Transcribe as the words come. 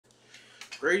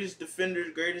Greatest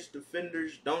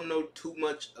defenders. Don't know too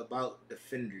much about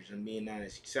defenders, I'm being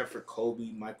honest. Except for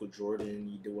Kobe, Michael Jordan,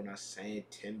 you do what I'm saying,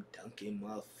 Tim Duncan,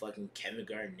 motherfucking Kevin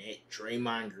Garnett,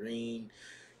 Draymond Green,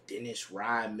 Dennis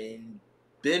Rodman,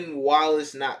 Ben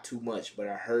Wallace, not too much, but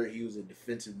I heard he was a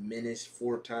defensive menace,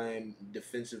 4-time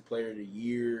defensive player of the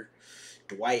year.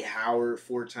 Dwight Howard,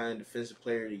 4-time defensive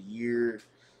player of the year.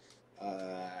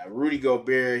 Rudy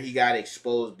Gobert, he got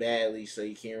exposed badly, so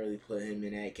you can't really put him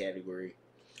in that category.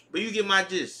 But you get my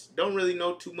gist. Don't really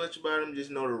know too much about him, just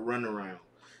know the runaround.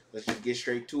 Let's just get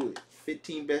straight to it.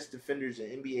 15 best defenders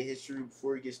in NBA history.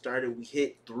 Before we get started, we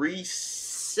hit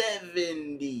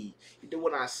 370. You know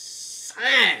what I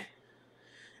saying?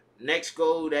 Next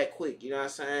goal that quick, you know what I'm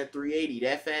saying? 380,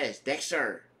 that fast.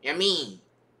 Dexter, I mean,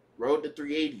 road to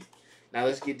 380. Now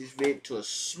let's get this vid to a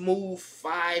smooth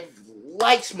 5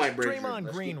 likes, my brother.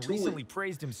 Draymond Green recently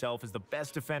praised himself as the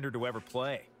best defender to ever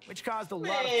play, which caused a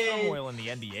lot of turmoil in the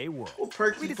NBA world.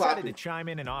 We decided to chime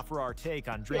in and offer our take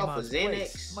on Draymond's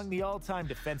place among the all-time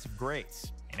defensive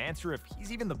greats and answer if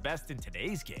he's even the best in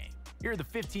today's game. Here are the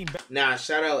 15 best. Nah,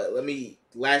 shout out,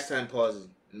 last time pausing.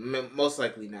 Most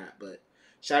likely not, but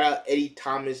shout out Eddie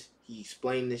Thomas. He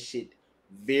explained this shit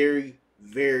very,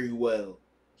 very well.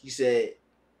 He said,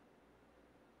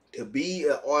 to be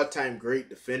an all-time great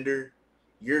defender,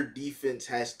 your defense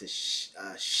has to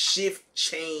shift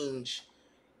change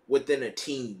within a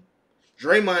team.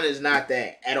 Draymond is not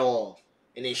that at all,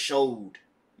 and it showed.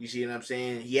 You see what I'm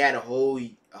saying? He had a whole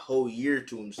year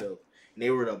to himself, and they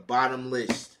were the bottom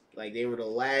list. Like, they were the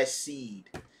last seed.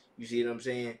 You see what I'm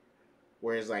saying?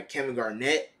 Whereas, like, Kevin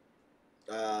Garnett,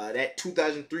 that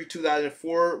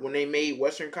 2003-2004, when they made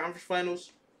Western Conference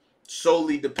Finals,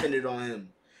 solely depended on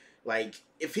him. Like,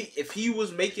 if he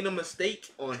was making a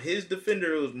mistake on his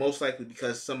defender, it was most likely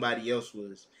because somebody else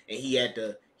was, and he had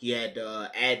to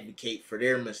advocate for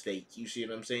their mistake. You see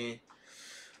what I'm saying?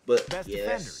 But best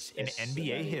defenders in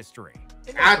NBA history.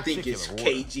 I think it's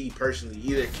KG personally,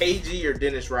 either KG or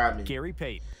Dennis Rodman. Gary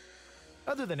Payton.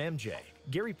 Other than MJ,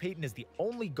 Gary Payton is the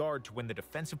only guard to win the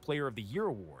Defensive Player of the Year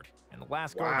award, and the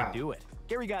last guard to do it.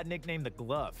 Gary got nicknamed the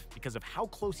Glove because of how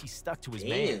close he stuck to his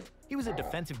man. He was a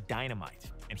defensive dynamite,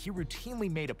 and he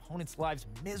routinely made opponents' lives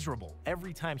miserable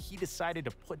every time he decided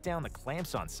to put down the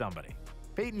clamps on somebody.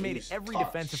 Payton made every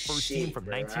defensive first team from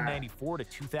 1994 to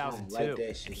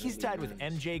 2002, and he's tied with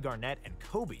MJ, Garnett, and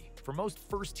Kobe for most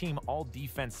first-team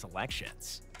all-defense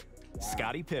selections.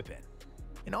 Scottie Pippen.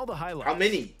 In all the highlights, how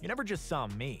many? You never just saw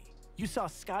me. You saw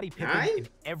Scottie Pippen in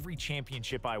every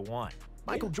championship I won.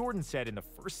 Michael Jordan said in the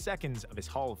first seconds of his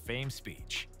Hall of Fame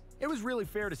speech. It was really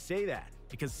fair to say that,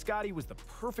 because Scottie was the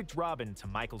perfect Robin to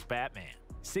Michael's Batman.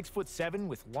 6'7"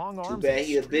 with long arms and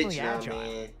extremely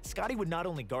agile. Scottie would not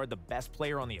only guard the best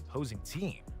player on the opposing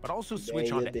team, but also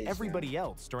switch on to everybody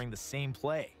else during the same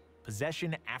play,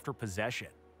 possession after possession.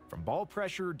 From ball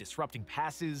pressure, disrupting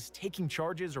passes, taking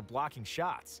charges, or blocking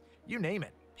shots, you name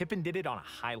it, Pippen did it on a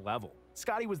high level.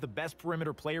 Scottie was the best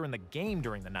perimeter player in the game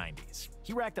during the 90s.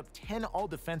 He racked up 10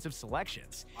 all-defensive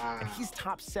selections, and he's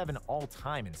top 7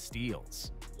 all-time in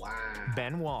steals.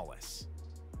 Ben Wallace.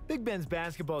 Big Ben's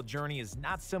basketball journey is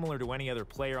not similar to any other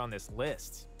player on this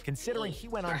list, considering he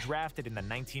went undrafted in the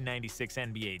 1996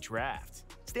 NBA draft.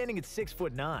 Standing at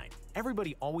 6'9",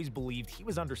 everybody always believed he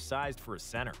was undersized for a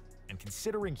center, and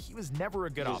considering he was never a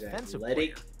good offensive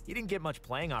player, he didn't get much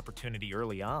playing opportunity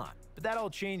early on. But that all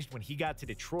changed when he got to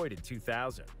Detroit in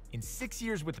 2000. In 6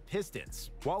 years with the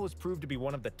Pistons, Wallace proved to be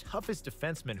one of the toughest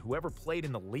defensemen who ever played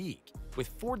in the league, with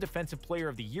 4 Defensive Player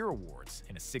of the Year awards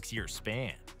in a 6-year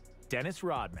span. Dennis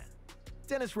Rodman.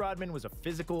 Dennis Rodman was a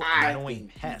physical and annoying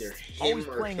pest, always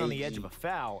playing on the edge of a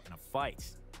foul and a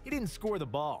fight. He didn't score the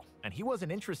ball, and he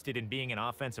wasn't interested in being an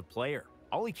offensive player.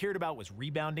 All he cared about was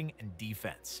rebounding and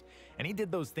defense, and he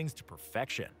did those things to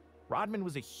perfection. Rodman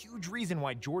was a huge reason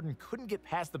why Jordan couldn't get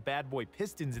past the bad boy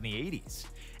Pistons in the 80s,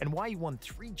 and why he won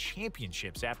 3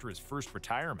 championships after his first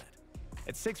retirement.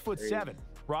 At 6'7",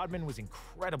 Rodman was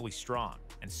incredibly strong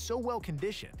and so well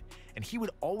conditioned, and he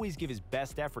would always give his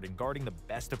best effort in guarding the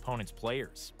best opponent's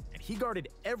players. And he guarded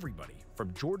everybody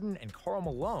from Jordan and Karl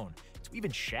Malone to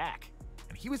even Shaq,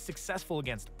 and he was successful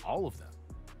against all of them.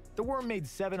 The Worm made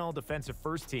 7 all-defensive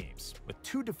first teams, with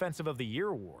 2 Defensive of the Year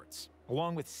awards,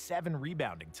 along with 7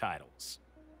 rebounding titles.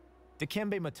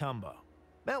 Dikembe Mutombo.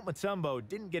 Mount Mutombo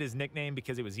didn't get his nickname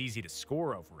because it was easy to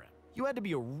score over him. You had to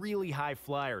be a really high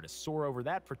flyer to soar over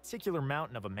that particular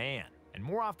mountain of a man, and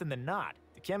more often than not,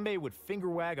 Dikembe would finger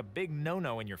wag a big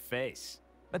no-no in your face.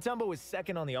 Mutombo was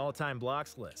second on the all-time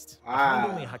blocks list,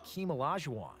 behind only Hakeem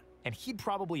Olajuwon, and he'd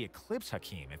probably eclipse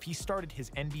Hakeem if he started his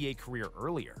NBA career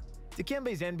earlier.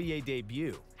 Dikembe's NBA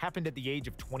debut happened at the age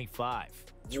of 25,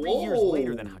 3 Whoa. years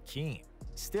later than Hakeem.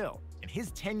 Still, in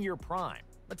his 10-year prime,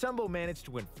 Mutombo managed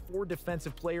to win 4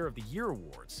 Defensive Player of the Year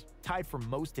awards, tied for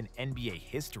most in NBA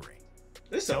history.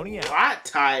 This is a lot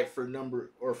tied for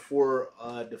number or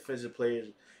 4 defensive players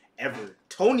ever.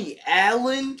 Tony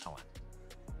Allen.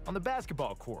 On the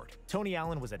basketball court, Tony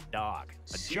Allen was a dog,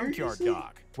 a Seriously? junkyard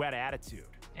dog who had attitude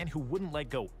and who wouldn't let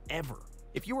go ever.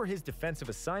 If you were his defensive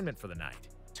assignment for the night,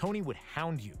 Tony would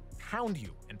hound you,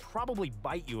 and probably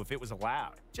bite you if it was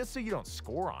allowed, just so you don't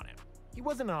score on him. He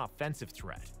wasn't an offensive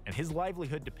threat, and his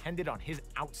livelihood depended on his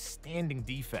outstanding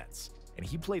defense, and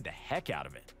he played the heck out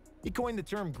of it. He coined the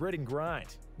term grit and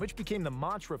grind, which became the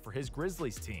mantra for his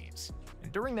Grizzlies teams.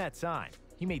 And during that time,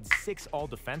 he made 6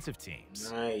 all-defensive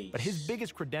teams. Nice. But his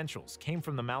biggest credentials came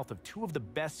from the mouth of 2 of the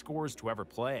best scorers to ever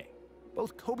play.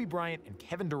 Both Kobe Bryant and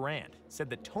Kevin Durant said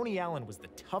that Tony Allen was the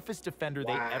toughest defender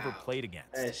they ever played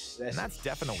against. That's and that's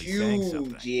definitely huge, saying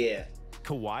something. Yeah.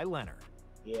 Kawhi Leonard.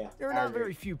 Yeah. There are not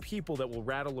very few people that will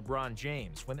rattle LeBron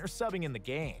James when they're subbing in the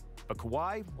game, but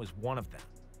Kawhi was one of them.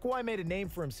 Kawhi made a name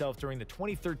for himself during the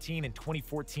 2013 and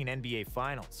 2014 NBA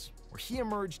Finals, where he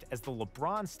emerged as the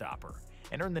LeBron stopper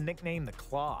and earned the nickname the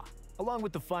Claw, along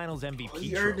with the Finals MVP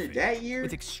he earned trophy. it that year?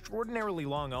 With extraordinarily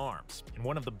long arms and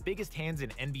one of the biggest hands in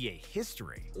NBA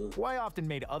history, Kawhi often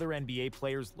made other NBA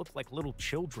players look like little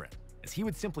children, as he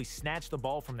would simply snatch the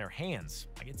ball from their hands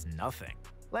like it's nothing.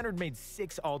 Leonard made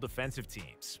 6 all-defensive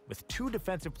teams, with 2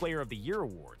 Defensive Player of the Year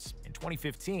awards in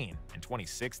 2015 and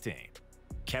 2016.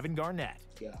 Kevin Garnett.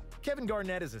 Yeah. Kevin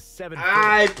Garnett is a 7-footer.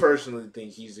 I personally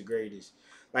think he's the greatest.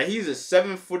 Like, he's a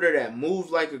 7-footer that moves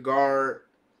like a guard,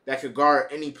 that could guard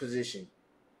any position.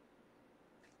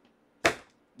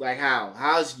 Like, how?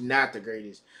 How is he not the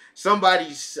greatest?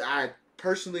 I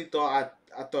personally thought,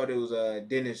 I thought it was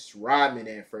Dennis Rodman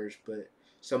at first, but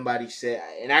somebody said,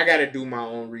 and I got to do my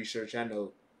own research, I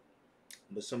know,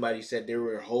 but somebody said there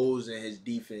were holes in his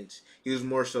defense. He was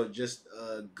more so just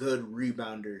a good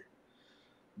rebounder.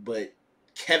 But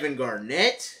Kevin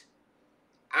Garnett,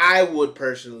 I would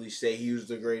personally say he was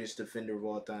the greatest defender of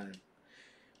all time.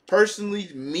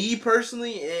 Me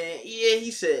personally, and yeah, he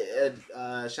said,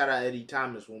 shout out Eddie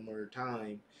Thomas one more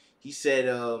time. He said,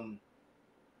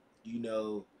 you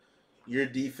know, your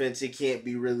defense, it can't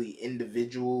be really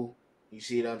individual. You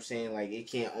see what I'm saying? Like,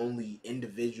 it can't only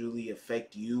individually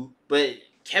affect you. But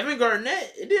Kevin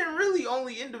Garnett, it didn't really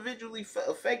only individually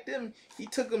affect him. He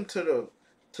took him to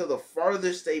the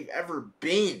farthest they've ever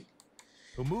been.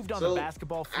 Who moved on the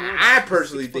basketball floor. I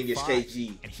personally think it's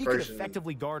KG. And he could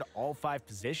effectively guard all 5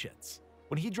 positions.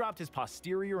 When he dropped his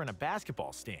posterior in a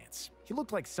basketball stance, he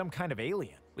looked like some kind of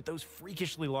alien with those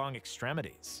freakishly long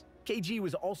extremities. KG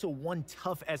was also one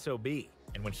tough SOB,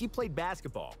 and when he played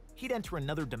basketball, he'd enter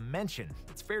another dimension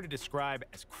that's fair to describe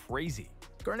as crazy.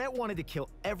 Garnett wanted to kill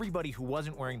everybody who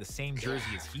wasn't wearing the same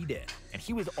jersey as he did, and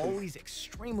he was always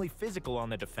extremely physical on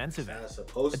the defensive end.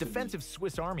 A defensive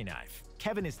Swiss Army knife,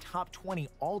 Kevin is top 20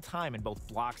 all-time in both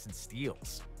blocks and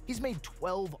steals. He's made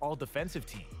 12 all-defensive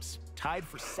teams, tied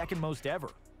for second most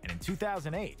ever, and in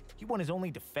 2008, he won his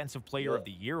only Defensive Player of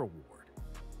the Year award.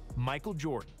 Michael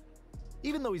Jordan.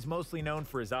 Even though he's mostly known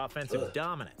for his offensive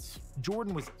dominance,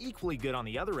 Jordan was equally good on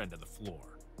the other end of the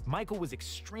floor. Michael was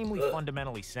extremely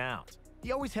fundamentally sound.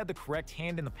 He always had the correct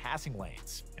hand in the passing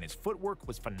lanes, and his footwork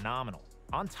was phenomenal.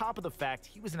 On top of the fact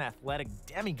he was an athletic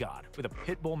demigod with a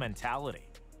pit bull mentality.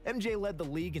 MJ led the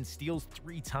league in steals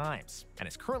 3 times, and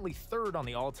is currently 3rd on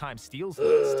the all-time steals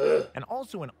list, and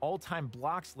also an all-time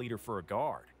blocks leader for a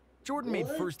guard. Jordan made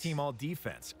first-team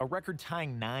all-defense, a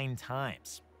record-tying 9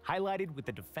 times, highlighted with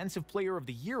the Defensive Player of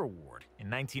the Year award in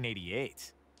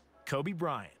 1988. Kobe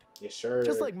Bryant. Yes, sir.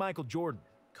 Just like Michael Jordan,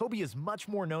 Kobe is much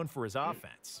more known for his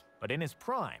offense, but in his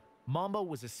prime, Mamba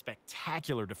was a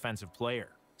spectacular defensive player.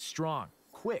 Strong,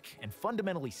 quick, and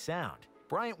fundamentally sound,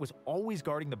 Bryant was always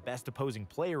guarding the best opposing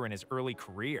player in his early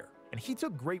career, and he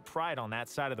took great pride on that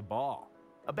side of the ball.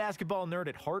 A basketball nerd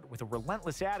at heart with a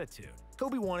relentless attitude,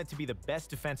 Kobe wanted to be the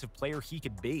best defensive player he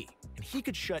could be, and he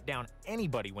could shut down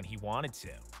anybody when he wanted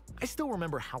to. I still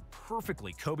remember how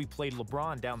perfectly Kobe played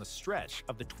LeBron down the stretch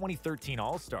of the 2013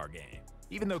 All-Star Game.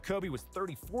 Even though Kobe was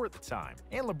 34 at the time,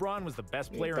 and LeBron was the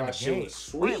best player in the game,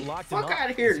 Bryant locked him up. Fuck out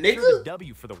of here, and nigga. secured the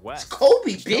W for the West. It's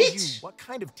Kobe, Which tells bitch. you what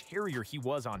kind of terrier he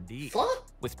was on D.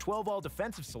 Fuck. With 12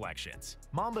 all-defensive selections,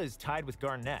 Mamba is tied with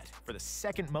Garnett for the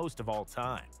 2nd most of all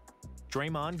time.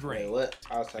 Draymond Green, Wait,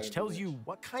 what? which tells you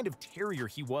what kind of terrier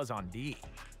he was on D.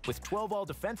 With 12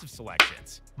 all-defensive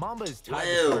selections, Mamba is tied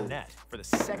with Garnett for the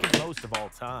 2nd most of all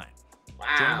time. Wow.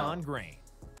 Draymond Green.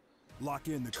 Lock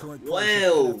in the current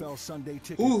Well, NFL Sunday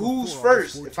ticket who's before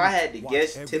first? August If I had to 14th.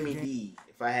 guess, Watch every Timmy game. D.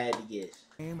 If if I had to guess.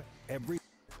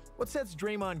 What sets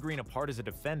Draymond Green apart as a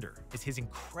defender is his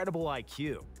incredible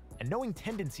IQ and knowing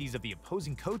tendencies of the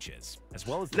opposing coaches, as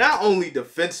well as not only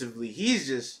defensively,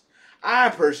 I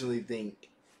personally think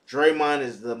Draymond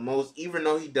is the most, even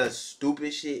though he does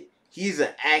stupid shit, he's an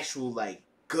actual, like,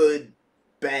 good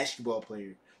basketball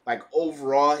player. Like,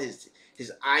 overall, his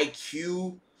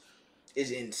IQ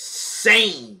is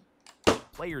insane.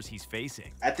 Players he's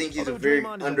facing. I think he's a very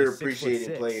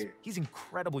underappreciated player. He's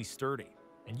incredibly sturdy,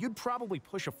 and you'd probably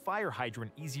push a fire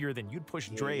hydrant easier than you'd push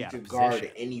Dre out of position.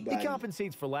 Guard anybody. He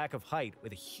compensates for lack of height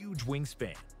with a huge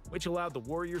wingspan, which allowed the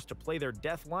Warriors to play their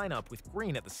death lineup with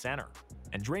Green at the center.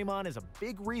 And Draymond is a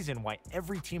big reason why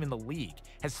every team in the league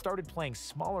has started playing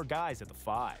smaller guys at the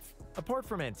 5. Apart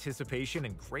from anticipation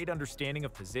and great understanding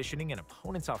of positioning and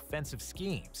opponents' offensive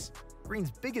schemes,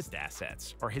 Green's biggest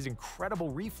assets are his incredible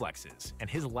reflexes and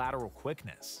his lateral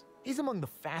quickness. He's among the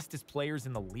fastest players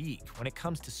in the league when it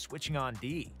comes to switching on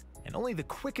D, and only the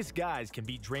quickest guys can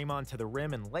beat Draymond to the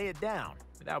rim and lay it down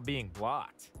without being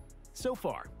blocked. So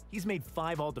far, he's made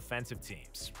 5 All-Defensive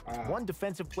teams, 1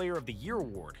 Defensive Player of the Year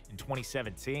award in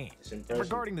 2017. And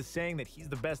regarding the saying that he's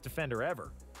the best defender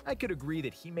ever, I could agree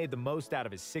that he made the most out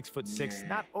of his 6'6",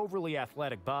 not overly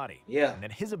athletic body, and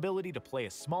that his ability to play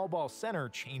a small ball center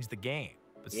changed the game.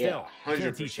 But still, you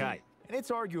can't teach height. And it's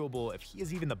arguable if he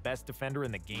is even the best defender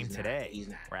in the game today,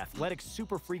 where athletic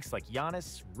super freaks like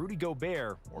Giannis, Rudy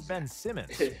Gobert, or Ben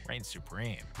Simmons reign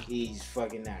supreme. He's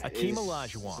fucking not. Hakeem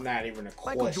Olajuwon. It's not even a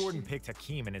question. Michael Jordan picked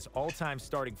Hakeem in his all-time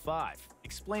starting 5,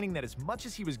 explaining that as much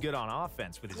as he was good on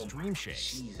offense with his dream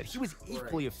shakes, that he was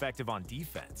equally effective on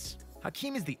defense.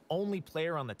 Hakeem is the only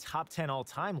player on the top 10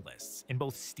 all-time lists in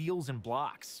both steals and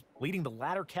blocks, leading the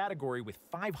latter category with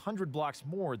 500 blocks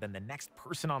more than the next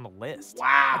person on the list.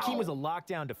 Wow. Hakeem was a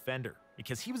lockdown defender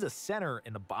because he was a center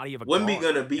in the body of a Wouldn't guard. be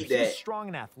gonna beat He was that. strong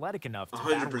and athletic enough to 100%.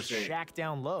 battle with Shaq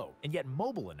down low, and yet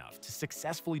mobile enough to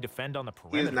successfully defend on the He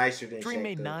perimeter. was nicer than Dream Shaq,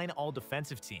 made though. 9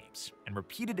 all-defensive teams and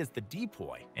repeated as the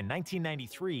depoy in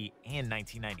 1993 and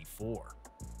 1994.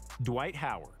 Dwight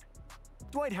Howard.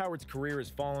 Dwight Howard's career has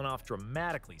fallen off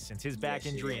dramatically since his back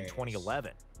injury in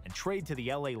 2011 and trade to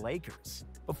the LA Lakers.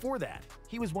 Before that,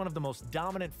 he was one of the most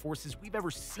dominant forces we've ever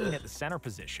seen at the center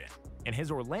position. In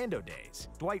his Orlando days,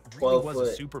 Dwight really was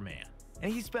a Superman,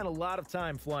 and he spent a lot of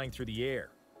time flying through the air,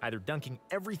 either dunking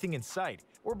everything in sight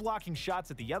or blocking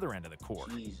shots at the other end of the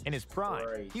court. In his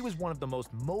prime, he was one of the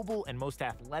most mobile and most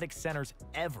athletic centers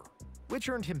ever, which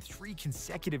earned him 3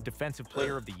 consecutive Defensive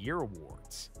Player of the Year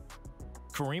awards.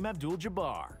 Kareem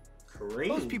Abdul-Jabbar.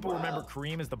 Most people remember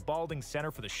Kareem as the balding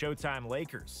center for the Showtime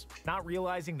Lakers, not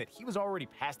realizing that he was already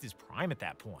past his prime at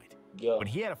that point. When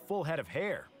he had a full head of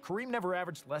hair, Kareem never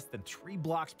averaged less than 3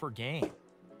 blocks per game.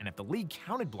 And if the league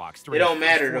counted blocks during the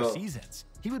first 4 seasons,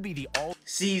 he would be the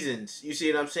seasons. You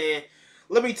see what I'm saying?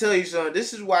 Let me tell you something.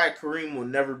 This is why Kareem will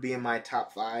never be in my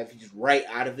top 5. He's right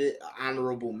out of it.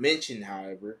 Honorable mention,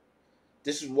 however.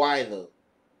 This is why, though.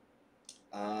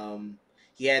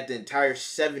 He had the entire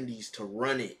 70s to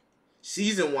run it.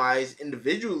 Season-wise,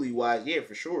 individually-wise, yeah,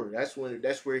 for sure. That's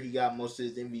where he got most of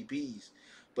his MVPs.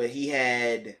 But he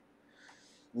had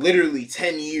literally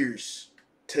 10 years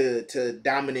to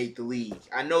dominate the league.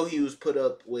 I know he was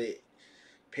paired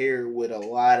with a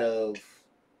lot of,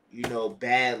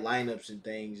 bad lineups and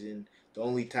things. And the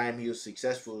only time he was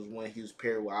successful was when he was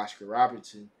paired with Oscar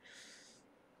Robertson.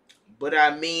 But,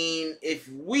 I mean, if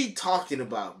we talking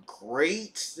about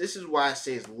greats, this is why I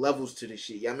say it's levels to this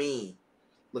shit. I mean,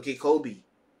 look at Kobe.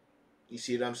 You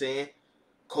see what I'm saying?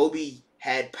 Kobe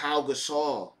had Pau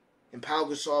Gasol. And Pau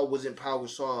Gasol wasn't Pau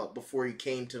Gasol before he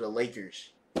came to the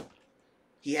Lakers.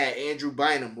 He had Andrew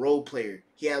Bynum, role player.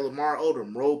 He had Lamar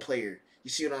Odom, role player.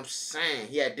 You see what I'm saying?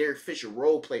 He had Derek Fisher,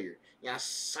 role player. You know what I'm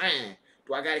saying?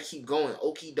 Do I got to keep going?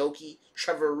 Okie dokie.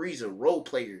 Trevor Ariza, role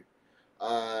player.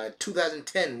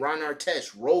 2010, Ron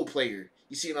Artest, role player.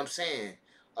 You see what I'm saying?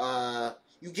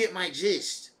 You get my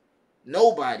gist.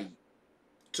 Nobody.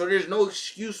 So there's no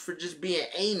excuse for just being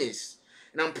anus.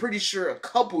 And I'm pretty sure a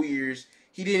couple years,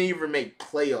 he didn't even make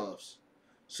playoffs.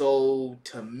 So,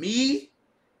 to me,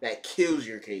 that kills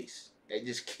your case. That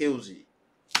just kills it.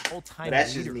 All-time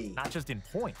leader, not just in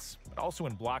points, but also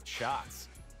in blocked shots.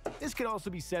 This could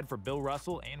also be said for Bill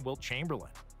Russell and Wilt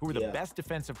Chamberlain, who were the best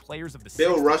defensive players of the 60s.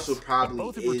 Bill Russell probably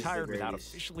both have retired without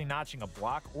officially notching a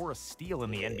block or a steal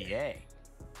in the NBA.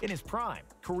 In his prime,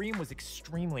 Kareem was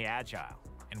extremely agile,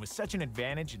 and with such an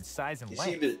advantage in size and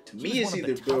length, he was one of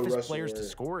the toughest players to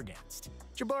score against.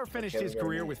 Jabbar finished his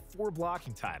career with 4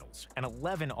 blocking titles and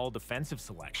 11 all-defensive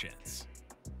selections.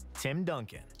 Tim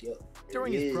Duncan. Yep,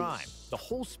 During his prime, the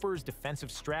whole Spurs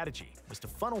defensive strategy was to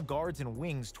funnel guards and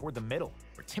wings toward the middle,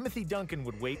 where Timothy Duncan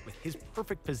would wait with his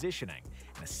perfect positioning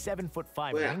and a 7'5"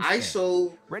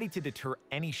 wingspan, ready to deter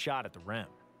any shot at the rim.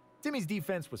 Timmy's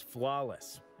defense was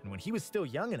flawless, and when he was still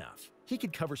young enough, he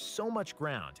could cover so much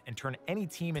ground and turn any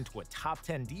team into a top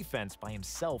 10 defense by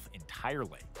himself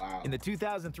entirely. Wow. In the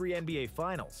 2003 NBA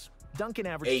Finals, Duncan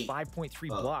averaged 5.3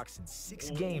 blocks in 6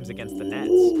 games against the Nets,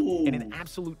 and an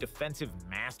absolute defensive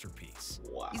masterpiece.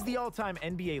 Wow. He's the all-time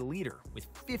NBA leader with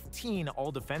 15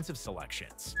 all-defensive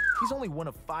selections. He's only one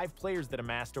of 5 players that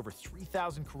amassed over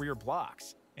 3,000 career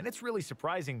blocks, and it's really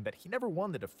surprising that he never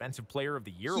won the Defensive Player of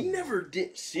the Year award. He never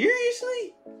did?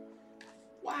 Seriously?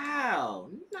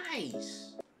 Wow,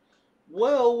 nice.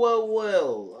 Well.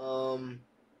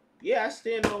 Yeah, I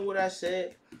stand on what I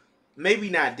said. Maybe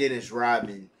not Dennis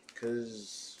Rodman,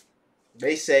 because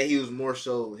they say he was more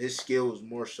so, his skill was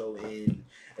more so in,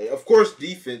 of course,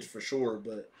 defense for sure,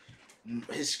 but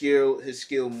his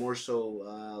skill more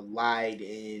so lied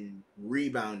in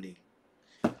rebounding.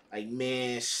 Like,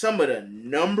 man, some of the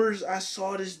numbers I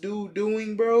saw this dude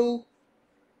doing, bro,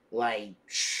 like,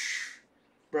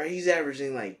 bro, he's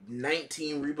averaging like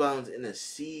 19 rebounds in a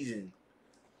season.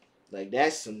 Like,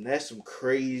 that's some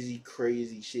crazy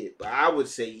shit. But I would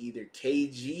say either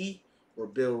KG or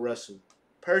Bill Russell.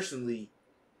 Personally,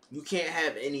 you can't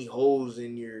have any holes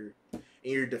in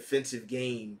your defensive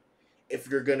game if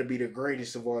you're gonna be the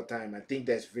greatest of all time. I think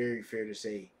that's very fair to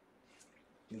say.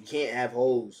 You can't have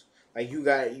holes. Like, you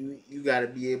gotta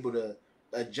be able to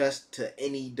adjust to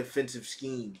any defensive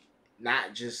scheme,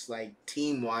 not just like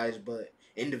team wise, but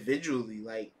individually.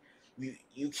 Like,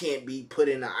 you can't be put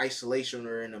in an isolation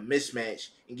or in a mismatch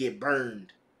and get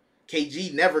burned.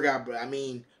 KG never got burned. I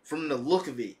mean, from the look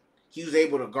of it, he was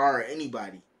able to guard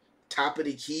anybody. Top of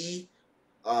the key,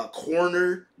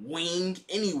 corner, wing,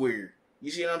 anywhere.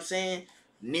 You see what I'm saying?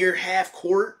 Near half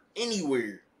court,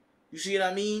 anywhere. You see what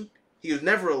I mean? He was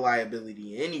never a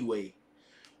liability anyway.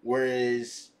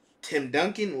 Whereas Tim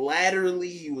Duncan, laterally,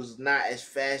 he was not as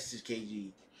fast as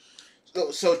KG.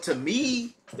 So to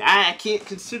me, I can't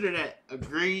consider that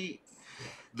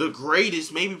the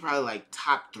greatest, maybe probably like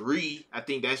top 3. I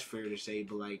think that's fair to say.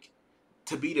 But like,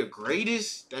 to be the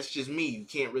greatest, that's just me. You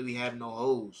can't really have no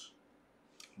hoes.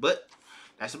 But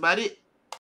that's about it.